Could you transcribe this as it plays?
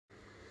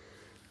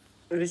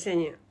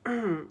Россияне,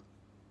 в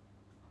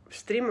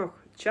стримах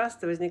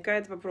часто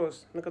возникает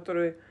вопрос, на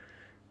который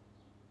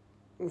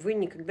вы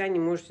никогда не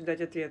можете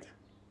дать ответ.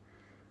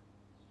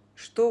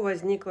 Что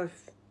возникло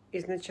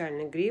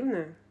изначально,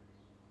 гривна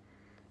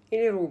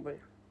или рубль?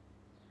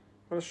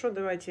 Хорошо,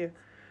 давайте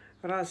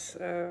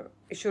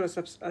еще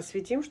раз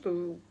осветим,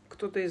 что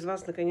кто-то из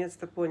вас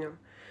наконец-то понял.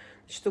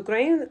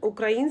 Значит,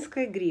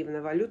 украинская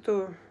гривна,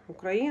 валюта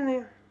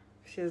Украины,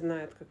 все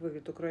знают, как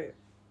выглядит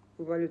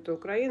валюта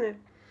Украины,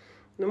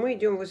 но мы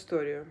идем в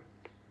историю.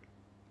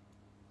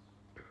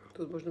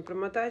 Тут можно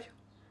промотать.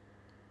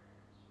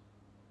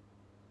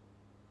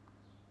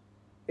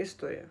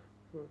 История.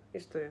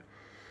 История.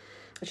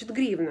 Значит,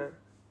 гривна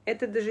 –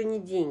 это даже не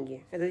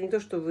деньги. Это не то,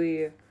 что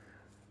вы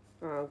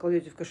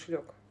кладете в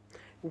кошелек.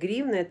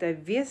 Гривна – это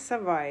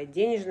весовая,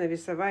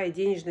 денежно-весовая,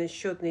 денежная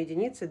счетная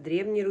единица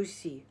Древней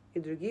Руси и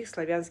других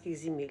славянских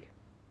земель.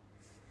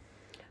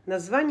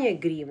 Название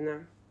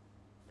гривна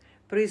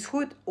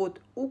происходит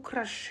от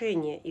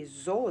украшения из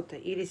золота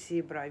или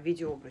серебра в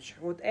виде обруча.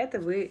 Вот это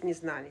вы не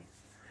знали.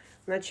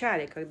 В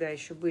начале, когда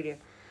еще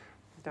были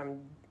там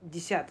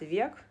 10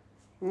 век,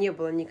 не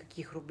было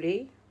никаких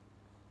рублей.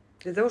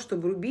 Для того,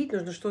 чтобы рубить,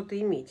 нужно что-то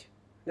иметь.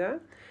 Да?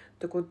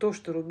 Так вот, то,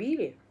 что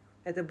рубили,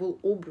 это был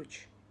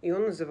обруч, и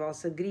он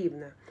назывался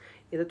гривна.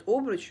 Этот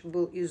обруч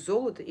был из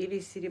золота или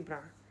из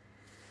серебра.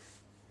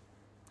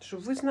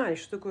 Чтобы вы знали,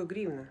 что такое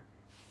гривна.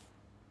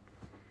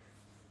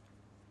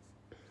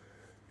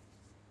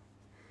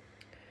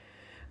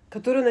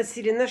 Которую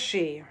носили на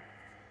шее,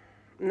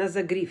 на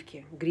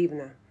загривке.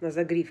 Гривна, на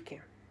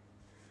загривке.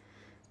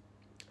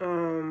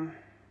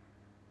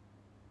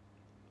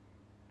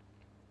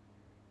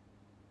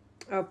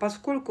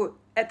 Поскольку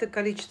это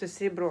количество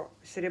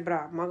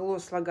серебра могло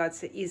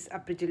слагаться из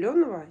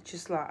определенного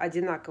числа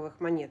одинаковых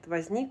монет,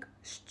 возник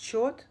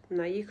счет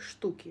на их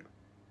штуки.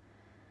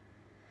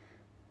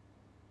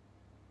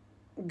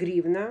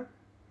 Гривна,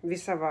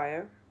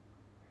 весовая,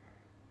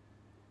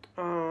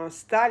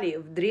 стали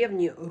в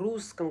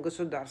древнерусском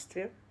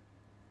государстве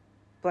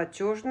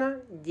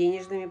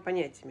платежно-денежными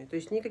понятиями. То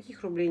есть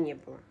никаких рублей не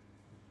было.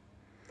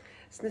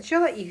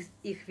 Сначала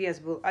их вес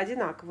был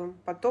одинаковым,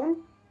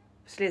 потом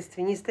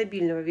вследствие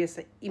нестабильного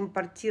веса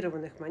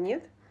импортированных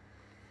монет,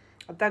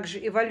 а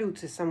также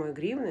эволюции самой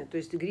гривны, то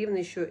есть гривна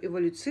еще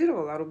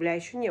эволюционировала, а рубля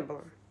еще не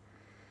было.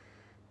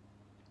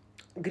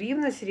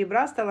 Гривна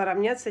серебра стала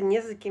равняться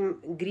нескольким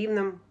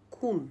гривнам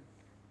кун.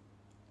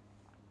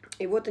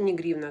 И вот они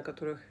гривны, о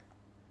которых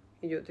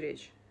идет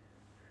речь.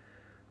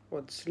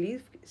 Вот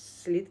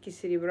слитки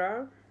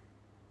серебра.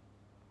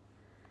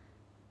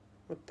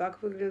 Вот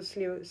так выглядит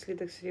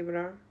слиток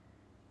серебра.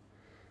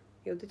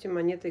 И вот эти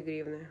монеты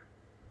гривны.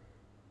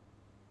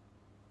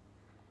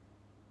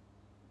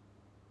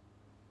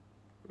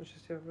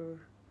 Сейчас я выберу.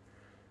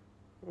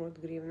 Вот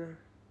гривна.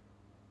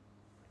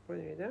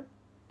 Поняли, да?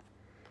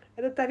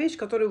 Это та вещь,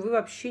 которую вы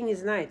вообще не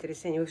знаете,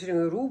 россияне. Вы все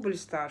время рубль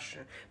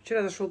старше.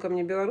 Вчера зашел ко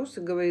мне белорус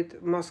и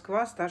говорит,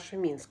 Москва старше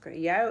Минска.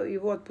 Я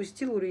его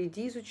отпустил, говорю,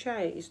 иди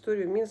изучай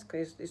историю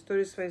Минска,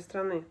 историю своей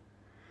страны.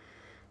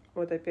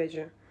 Вот опять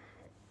же.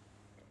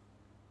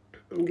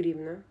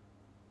 Гривна.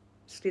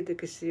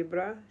 Слиток из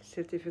серебра,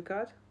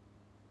 сертификат.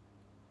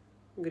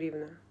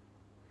 Гривна.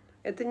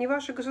 Это не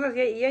ваше государство.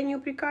 Я не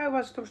упрекаю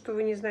вас в том, что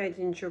вы не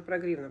знаете ничего про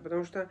гривну,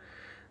 потому что,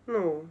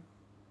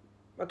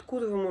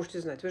 откуда вы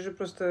можете знать? Вы же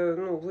просто,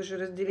 вы же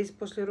родились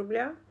после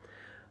рубля,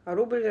 а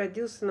рубль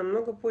родился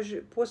намного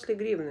позже, после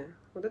гривны.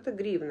 Вот это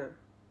гривна.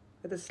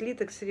 Это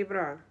слиток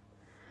серебра.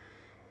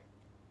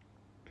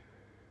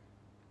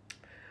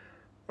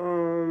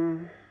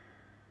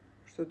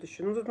 Что-то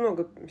еще? Тут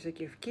много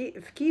всяких.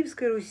 В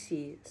Киевской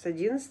Руси с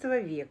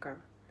XI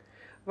века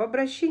в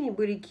обращении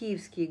были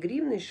киевские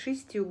гривны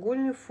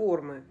шестиугольной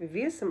формы,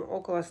 весом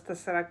около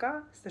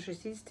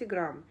 140-160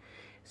 грамм,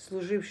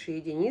 служившие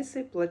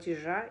единицей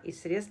платежа и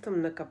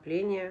средством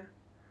накопления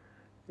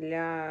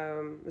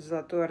для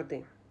Золотой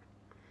Орды.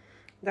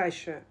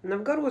 Дальше.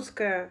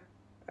 Новгородцы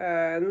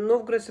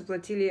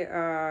платили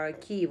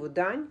Киеву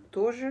дань,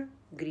 тоже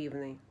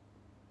гривной.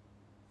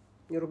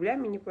 И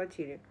рублями не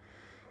платили.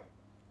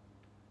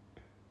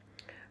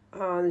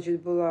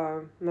 Значит,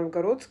 была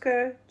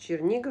новгородская,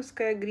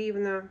 черниговская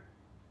гривна.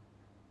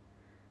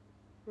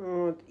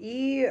 Вот.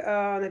 И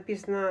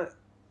написано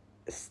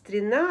с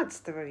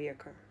 13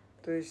 века,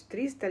 то есть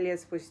 300 лет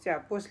спустя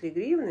после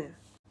гривны,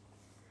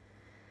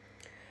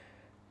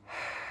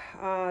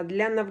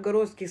 для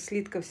новгородских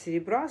слитков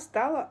серебра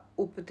стало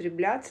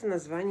употребляться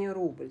название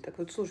рубль. Так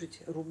вот,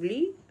 слушайте,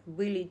 рубли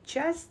были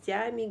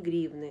частями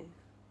гривны.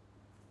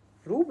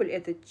 Рубль –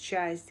 это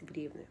часть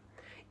гривны.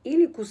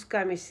 Или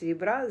кусками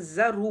серебра с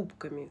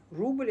зарубками.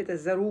 Рубль – это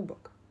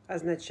зарубок,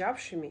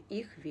 означавшими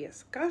их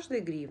вес.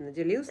 Каждая гривна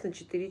делилась на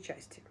 4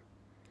 части.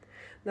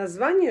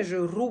 Название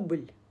же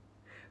рубль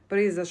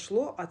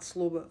произошло от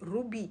слова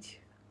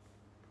рубить,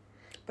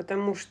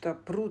 потому что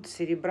пруд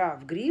серебра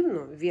в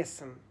гривну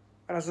весом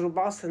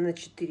разрубался на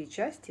 4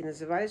 части и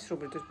назывались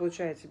рубль. То есть,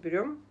 получается,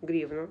 берем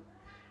гривну,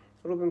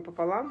 рубим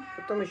пополам,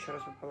 потом еще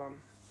раз пополам.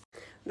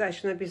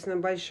 Дальше написано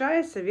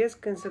 «Большая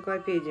советская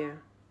энциклопедия».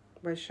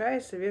 Большая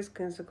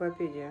советская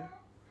энциклопедия.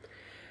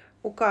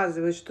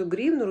 Указывает, что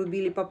гривну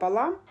рубили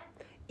пополам,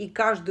 и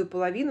каждую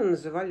половину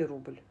называли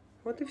рубль.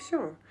 Вот и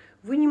все.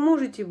 Вы не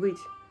можете быть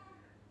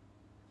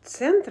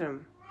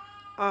центром,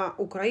 а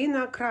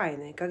Украина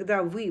окраиной.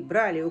 Когда вы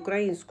брали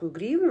украинскую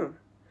гривну,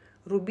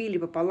 рубили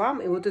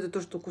пополам, и вот это то,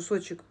 что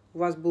кусочек у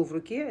вас был в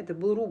руке, это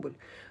был рубль.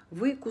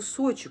 Вы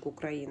кусочек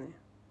Украины.